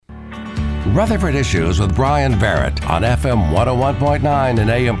Rutherford Issues with Brian Barrett on FM 101.9 and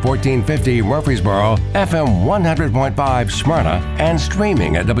AM 1450 Murfreesboro, FM 100.5 Smyrna, and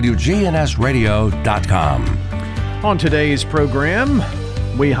streaming at WGNSradio.com. On today's program,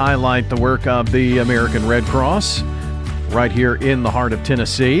 we highlight the work of the American Red Cross right here in the heart of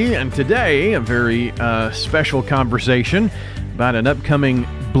Tennessee. And today, a very special conversation about an upcoming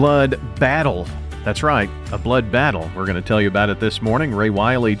blood battle. That's right, a blood battle. We're going to tell you about it this morning. Ray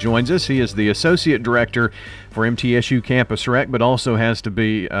Wiley joins us. He is the Associate Director for MTSU Campus Rec, but also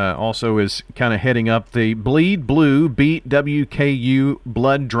is kind of heading up the Bleed Blue, Beat WKU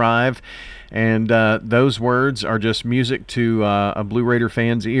blood drive. And those words are just music to a Blue Raider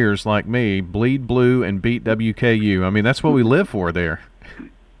fan's ears like me. Bleed Blue and Beat WKU. I mean, that's what we live for there.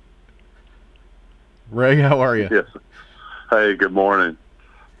 Ray, how are you? Yes. Hey, good morning.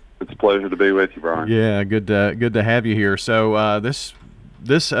 It's a pleasure to be with you, Brian. Yeah, good to have you here. So this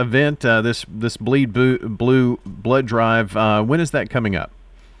event, this Bleed Blue blood drive, when is that coming up?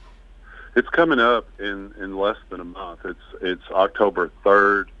 It's coming up in less than a month. It's October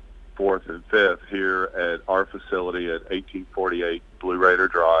 3rd, 4th, and 5th here at our facility at 1848 Blue Raider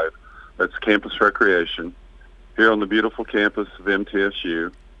Drive. That's Campus Recreation here on the beautiful campus of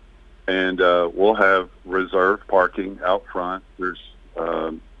MTSU. And we'll have reserved parking out front.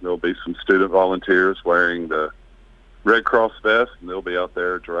 There'll be some student volunteers wearing the Red Cross vest, and they'll be out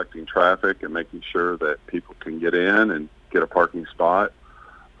there directing traffic and making sure that people can get in and get a parking spot.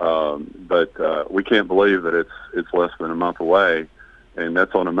 But we can't believe that it's less than a month away, and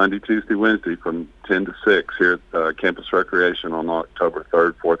that's on a Monday, Tuesday, Wednesday from 10 to 6 here at Campus Recreation on October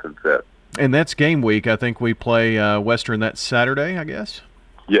 3rd, 4th, and 5th. And that's game week. I think we play Western that Saturday, I guess?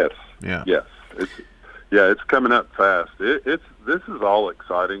 Yes. Yeah. Yes. It's coming up fast. This is all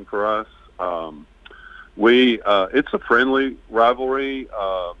exciting for us. It's a friendly rivalry.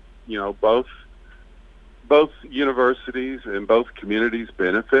 Both universities and both communities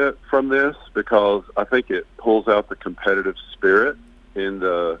benefit from this because I think it pulls out the competitive spirit in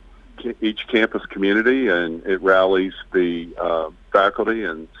each campus community, and it rallies the faculty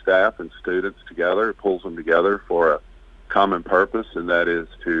and staff and students together. It pulls them together for a common purpose, and that is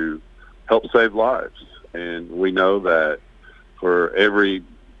to help save lives. And we know that for every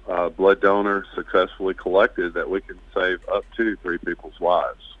blood donor successfully collected, that we can save up to 3 people's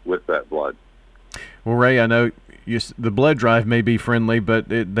lives with that blood. Well, Ray, I know the blood drive may be friendly, but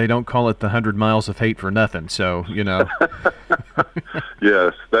they don't call it the 100 miles of hate for nothing. So, you know.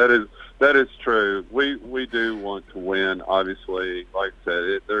 Yes, that is true. We do want to win. Obviously, like I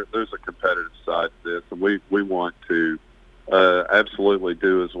said, there's a competitive side to this, and we want to absolutely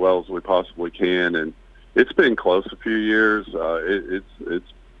do as well as we possibly can. And it's been close a few years.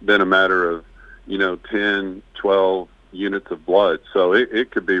 It's been a matter of 10, 12 units of blood, so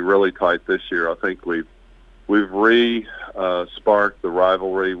it could be really tight this year. I think we've sparked the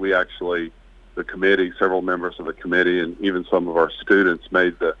rivalry. We actually, the committee, several members of the committee, and even some of our students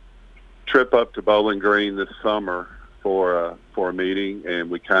made the trip up to Bowling Green this summer for a meeting, and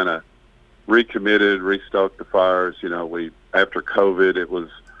we kind of recommitted, restoked the fires. After COVID, it was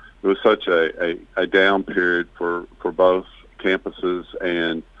such a down period for both campuses,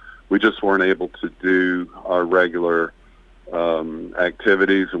 and we just weren't able to do our regular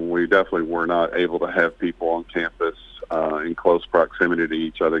activities, and we definitely were not able to have people on campus in close proximity to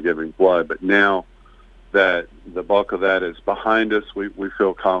each other giving blood. But now that the bulk of that is behind us, we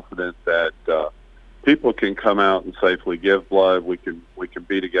feel confident that people can come out and safely give blood. We can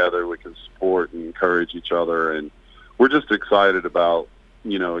be together, we can support and encourage each other, and we're just excited about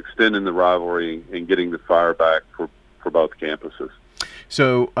extending the rivalry and getting the fire back for both campuses.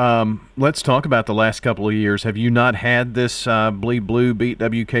 So let's talk about the last couple of years. Have you not had this Bleed Blue, Beat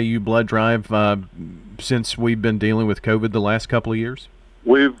WKU blood drive since we've been dealing with COVID the last couple of years?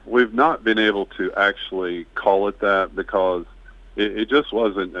 We've not been able to actually call it that because it just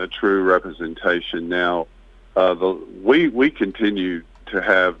wasn't a true representation. Now, we continue to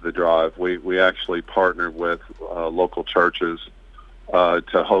have the drive. We actually partnered with local churches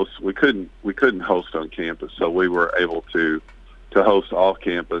to host. We couldn't host on campus, so we were able to host off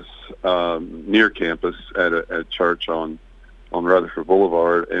campus, near campus at a church on Rutherford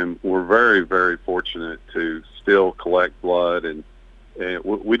Boulevard, and we're very, very fortunate to still collect blood, and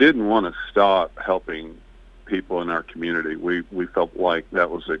we didn't want to stop helping people in our community. We felt like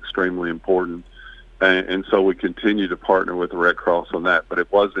that was extremely important, and so we continue to partner with the Red Cross on that, but it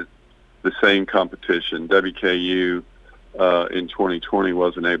wasn't the same competition. WKU in 2020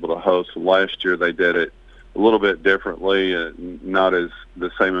 wasn't able to host. Last year they did it a little bit differently, not as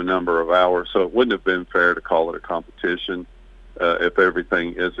the same number of hours, so it wouldn't have been fair to call it a competition. if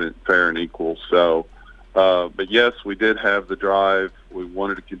everything isn't fair and equal. So, but yes, we did have the drive. We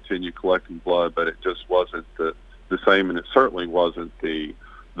wanted to continue collecting blood, but it just wasn't the same, and it certainly wasn't the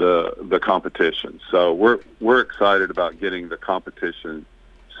competition. So we're excited about getting the competition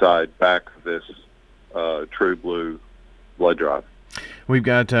side back to this True Blue blood drive. We've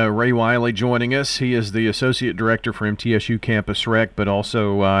got Ray Wiley joining us. He is the Associate Director for MTSU Campus Rec, but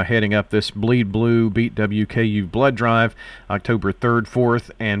also heading up this Bleed Blue, Beat WKU blood drive, October 3rd, 4th,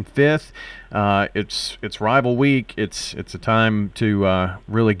 and 5th. It's rival week. It's a time to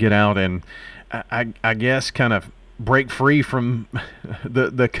really get out and, I guess, kind of break free from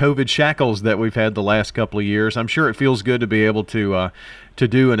the COVID shackles that we've had the last couple of years. I'm sure it feels good to be able to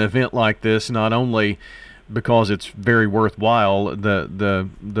do an event like this, not only because it's very worthwhile,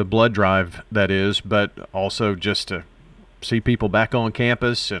 the blood drive that is, but also just to see people back on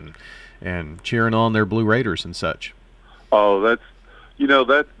campus and cheering on their Blue Raiders and such. Oh,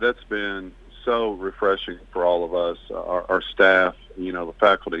 that's been so refreshing for all of us, our staff, the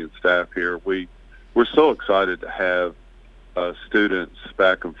faculty and staff here. We're so excited to have students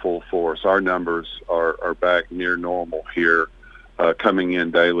back in full force. Our numbers are back near normal here, coming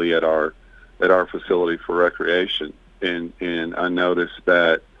in daily at our facility for recreation. And I noticed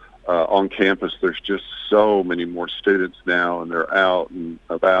that on campus there's just so many more students now, and they're out and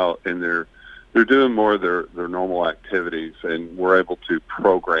about, and they're doing more of their normal activities, and we're able to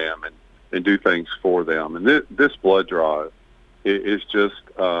program and do things for them. And this blood drive is just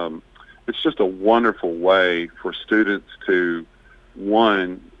it's just a wonderful way for students to,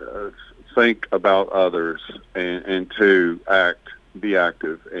 one, think about others, and two, be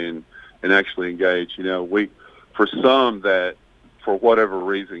active and actually engage. For some that, for whatever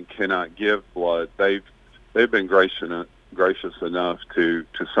reason, cannot give blood, they've been gracious enough to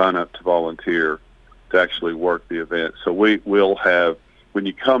sign up to volunteer to actually work the event. So we'll have, when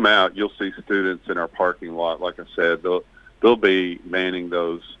you come out, you'll see students in our parking lot. Like I said, they'll be manning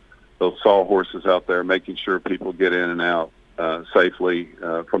those sawhorses out there, making sure people get in and out safely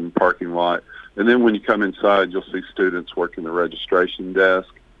from the parking lot. And then when you come inside, you'll see students working the registration desk.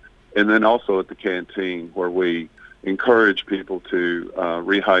 And then also at the canteen, where we encourage people to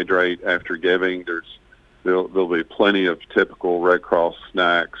rehydrate after giving. There'll be plenty of typical Red Cross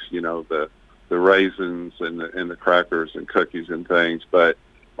snacks, the raisins and the crackers and cookies and things. But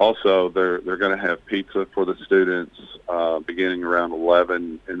also they're going to have pizza for the students beginning around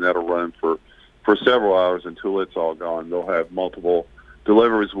 11, and that'll run for several hours until it's all gone. They'll have multiple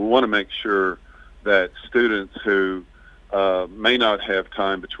deliveries. We want to make sure that students who may not have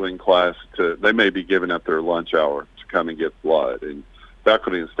time between class they may be giving up their lunch hour to come and get blood, and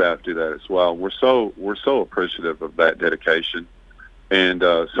faculty and staff do that as well. We're so appreciative of that dedication, and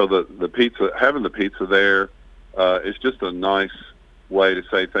so the pizza, having the pizza there, is just a nice way to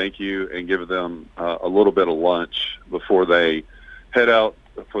say thank you and give them a little bit of lunch before they head out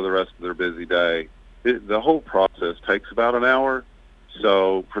for the rest of their busy day. The whole process takes about an hour,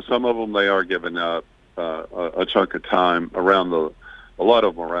 so for some of them they are giving up a chunk of time around a lot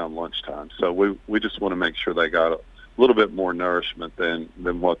of them around lunchtime. So we just want to make sure they got a little bit more nourishment than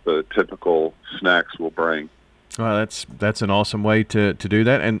what the typical snacks will bring. Well, that's an awesome way to do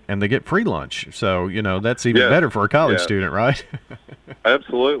that, and they get free lunch. So that's even better for a college student, right?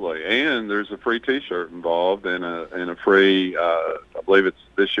 Absolutely, and there's a free T-shirt involved and a free. I believe it's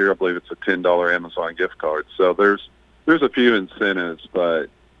this year. I believe it's a $10 Amazon gift card. So there's a few incentives, but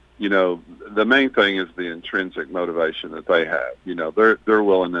the main thing is the intrinsic motivation that they have. Their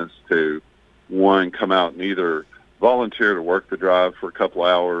willingness to, one, come out and either volunteer to work the drive for a couple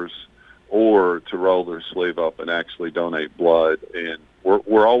hours, or to roll their sleeve up and actually donate blood. And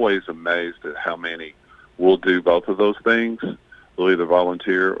we're always amazed at how many will do both of those things. They'll either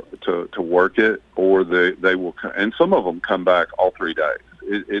volunteer to work it, or they will, and some of them come back all 3 days.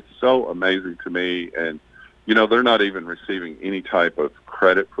 It's so amazing to me. And they're not even receiving any type of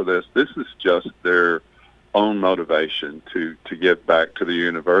credit for this. This is just their own motivation to give back to the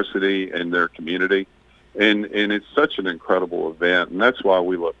university and their community. And it's such an incredible event, and that's why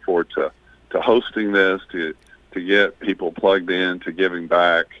we look forward to hosting this, to get people plugged in, to giving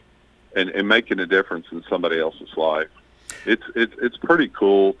back, and making a difference in somebody else's life. It's pretty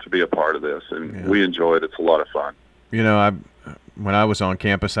cool to be a part of this, and we enjoy it. It's a lot of fun. When I was on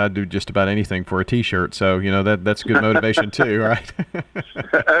campus, I'd do just about anything for a T-shirt. So, that's good motivation too, right?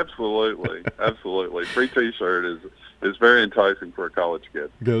 Absolutely. Free T-shirt is very enticing for a college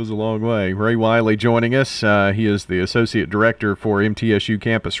kid. Goes a long way. Ray Wiley joining us. He is the Associate Director for MTSU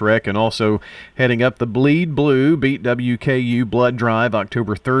Campus Rec, and also heading up the Bleed Blue, Beat WKU blood drive,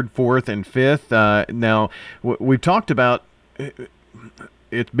 October 3rd, 4th, and 5th. Now, we've talked about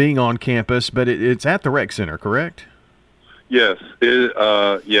it's being on campus, but it's at the rec center, correct? Yes,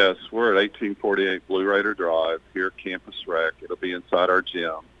 yes, we're at 1848 Blue Raider Drive here at Campus Rec. It'll be inside our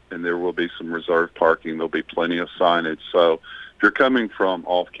gym, and there will be some reserved parking. There'll be plenty of signage. So if you're coming from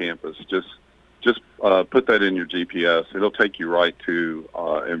off campus, just put that in your GPS. It'll take you right to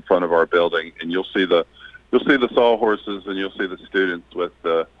in front of our building, and you'll see the sawhorses, and you'll see the students with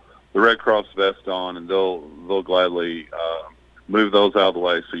the Red Cross vest on, and they'll gladly move those out of the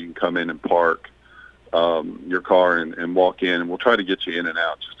way so you can come in and park your car and walk in, and we'll try to get you in and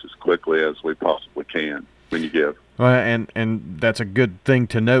out just as quickly as we possibly can when you give. Well, and that's a good thing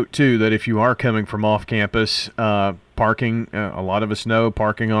to note, too, that if you are coming from off campus, parking, a lot of us know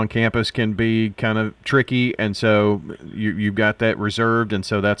parking on campus can be kind of tricky, and so you've got that reserved, and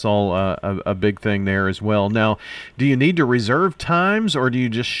so that's all a big thing there as well. Now, do you need to reserve times, or do you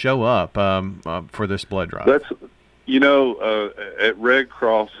just show up for this blood drive? That's, at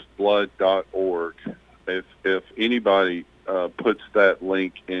redcrossblood.org, if anybody puts that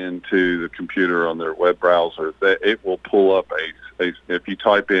link into the computer on their web browser, that it will pull up if you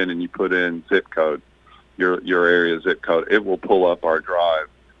type in and you put in zip code, your area zip code, it will pull up our drive.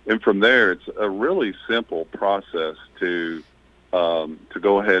 And from there, it's a really simple process to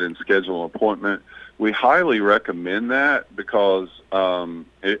go ahead and schedule an appointment. We highly recommend that because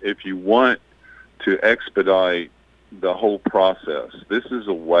if you want to expedite the whole process, this is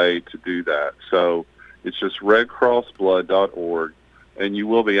a way to do that. So it's just redcrossblood.org, and you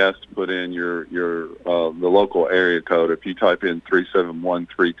will be asked to put in your the local area code. If you type in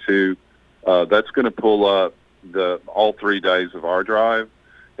 37132, that's going to pull up all 3 days of our drive,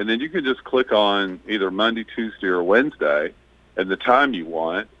 and then you can just click on either Monday, Tuesday, or Wednesday, and the time you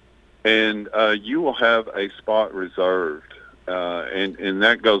want, and you will have a spot reserved, and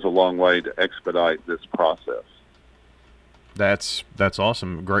that goes a long way to expedite this process. That's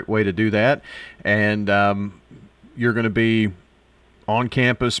awesome. Great way to do that. And you're going to be on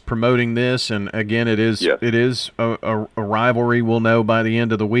campus promoting this. And again, it is a rivalry. We'll know by the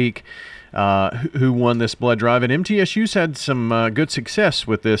end of the week who won this blood drive. And MTSU's had some good success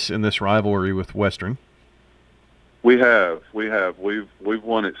with this in this rivalry with Western. We have. We've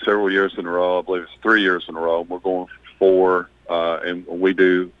won it several years in a row. I believe it's 3 years in a row. We're going for 4, and we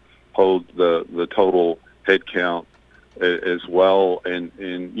do hold the total head count as well, and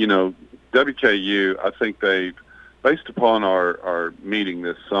WKU, I think they've, based upon our meeting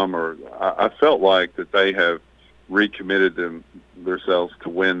this summer, I felt like that they have recommitted themselves to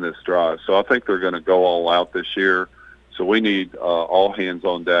win this drive. So I think they're going to go all out this year. So we need all hands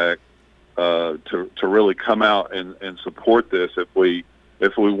on deck to really come out and support this. If we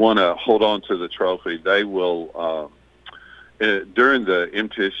want to hold on to the trophy, they will. During the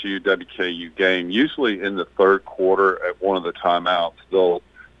MTSU WKU game, usually in the third quarter at one of the timeouts, they'll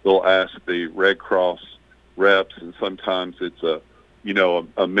ask the Red Cross reps, and sometimes it's a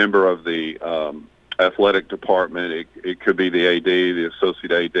member of the athletic department. It could be the AD, the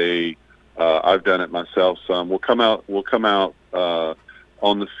associate AD. I've done it myself some. We'll come out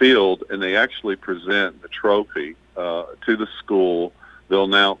on the field, and they actually present the trophy to the school. They'll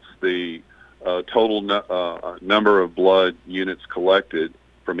announce the total number of blood units collected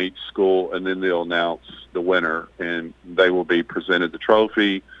from each school, and then they'll announce the winner, and they will be presented the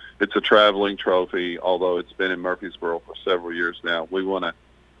trophy. It's a traveling trophy, although it's been in Murfreesboro for several years now. We want to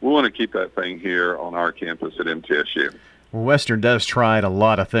keep that thing here on our campus at MTSU. Well, Western does try a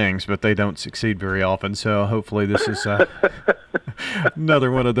lot of things, but they don't succeed very often. So hopefully this is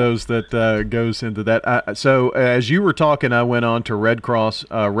another one of those that goes into that. So as you were talking, I went on to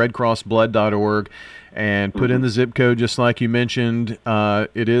redcrossblood.org and put in the zip code just like you mentioned.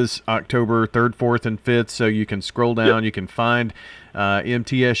 It is October 3rd, 4th, and 5th, so you can scroll down. Yep. You can find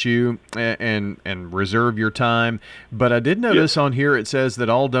MTSU and reserve your time. But I did notice on here it says that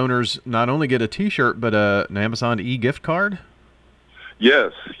all donors not only get a T-shirt but an Amazon e-gift card.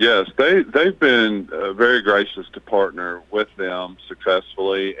 Yes. They've been very gracious to partner with them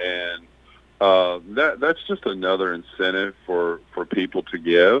successfully, and that's just another incentive for people to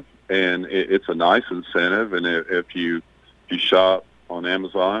give, and it's a nice incentive. And if you shop on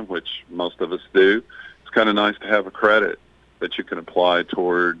Amazon, which most of us do, it's kind of nice to have a credit that you can apply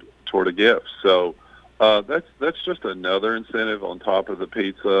toward a gift. So that's just another incentive on top of the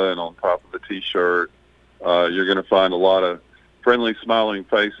pizza and on top of the T-shirt. You're going to find a lot of friendly, smiling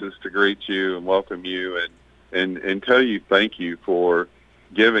faces to greet you and welcome you and tell you thank you for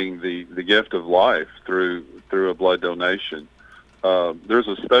giving the gift of life through a blood donation. There's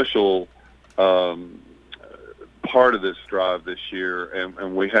a special part of this drive this year,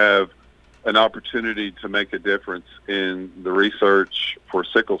 and we have an opportunity to make a difference in the research for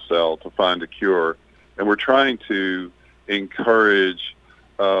sickle cell to find a cure. And we're trying to encourage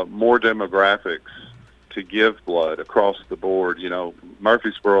more demographics to give blood across the board. You know,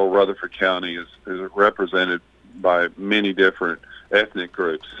 Murfreesboro, Rutherford County is represented by many different ethnic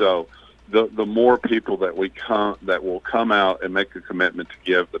groups. So the more people that will come out and make a commitment to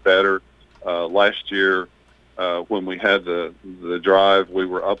give, the better. Last year, when we had the drive, we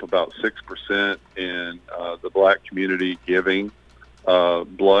were up about 6% in the Black community giving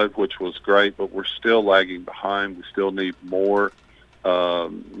blood, which was great, but we're still lagging behind. We still need more,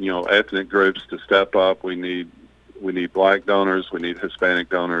 ethnic groups to step up. We need Black donors. We need Hispanic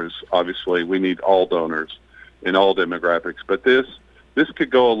donors. Obviously, we need all donors in all demographics. But this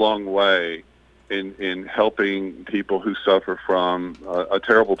could go a long way in helping people who suffer from a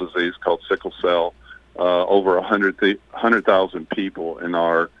terrible disease called sickle cell. Over 100,000 people in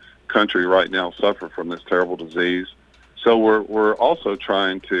our country right now suffer from this terrible disease. So we're also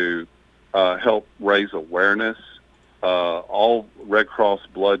trying to help raise awareness. All Red Cross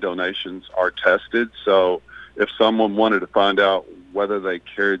blood donations are tested. So if someone wanted to find out whether they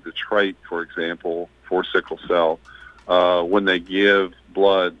carried the trait, for example, for sickle cell, when they give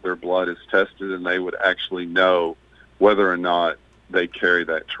blood, their blood is tested, and they would actually know whether or not they carry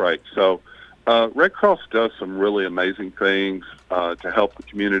that trait. So Red Cross does some really amazing things to help the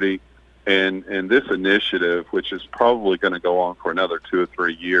community, and this initiative, which is probably going to go on for another 2 or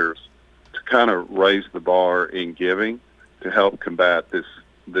 3 years, to kind of raise the bar in giving to help combat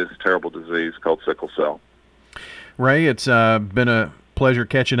this terrible disease called sickle cell. Ray, it's been a pleasure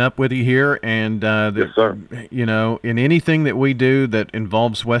catching up with you here, and yes, sir. You know, in anything that we do that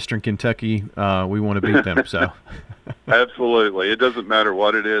involves Western Kentucky, we want to beat them. So. Absolutely. It doesn't matter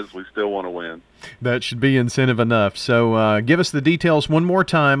what it is. We still want to win. That should be incentive enough. So give us the details one more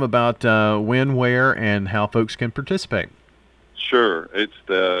time about when, where, and how folks can participate. Sure. It's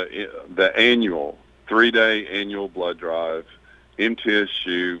the annual 3-day annual blood drive,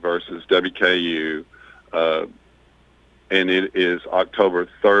 MTSU versus WKU, and it is October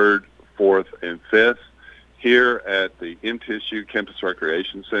 3rd, 4th, and 5th here at the MTSU Campus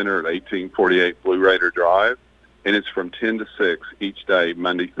Recreation Center at 1848 Blue Raider Drive. And it's from 10 to 6 each day,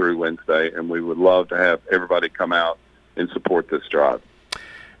 Monday through Wednesday, and we would love to have everybody come out and support this drive.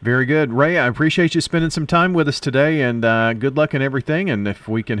 Very good. Ray, I appreciate you spending some time with us today, and good luck in everything, and if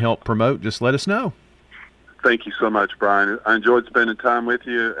we can help promote, just let us know. Thank you so much, Brian. I enjoyed spending time with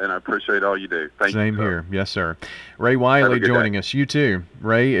you, and I appreciate all you do. Thank you. Same here. Yes, sir. Ray Wiley joining us. You too.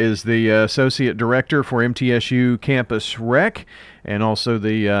 Ray is the Associate Director for MTSU Campus Rec, and also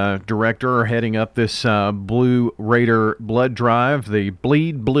the director heading up this Blue Raider Blood Drive, the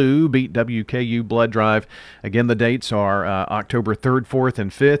Bleed Blue, Beat WKU Blood Drive. Again, the dates are October 3rd, 4th, and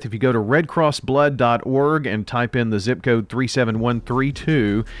 5th. If you go to redcrossblood.org and type in the zip code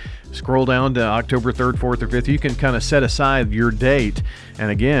 37132, scroll down to October 3rd, 4th, or 5th, you can kind of set aside your date.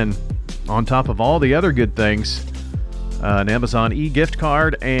 And again, on top of all the other good things, an Amazon e-gift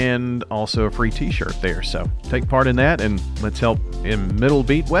card and also a free t-shirt there. So take part in that, and let's help in Middle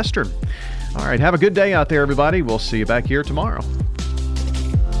Beat Western. All right, have a good day out there, everybody. We'll see you back here tomorrow.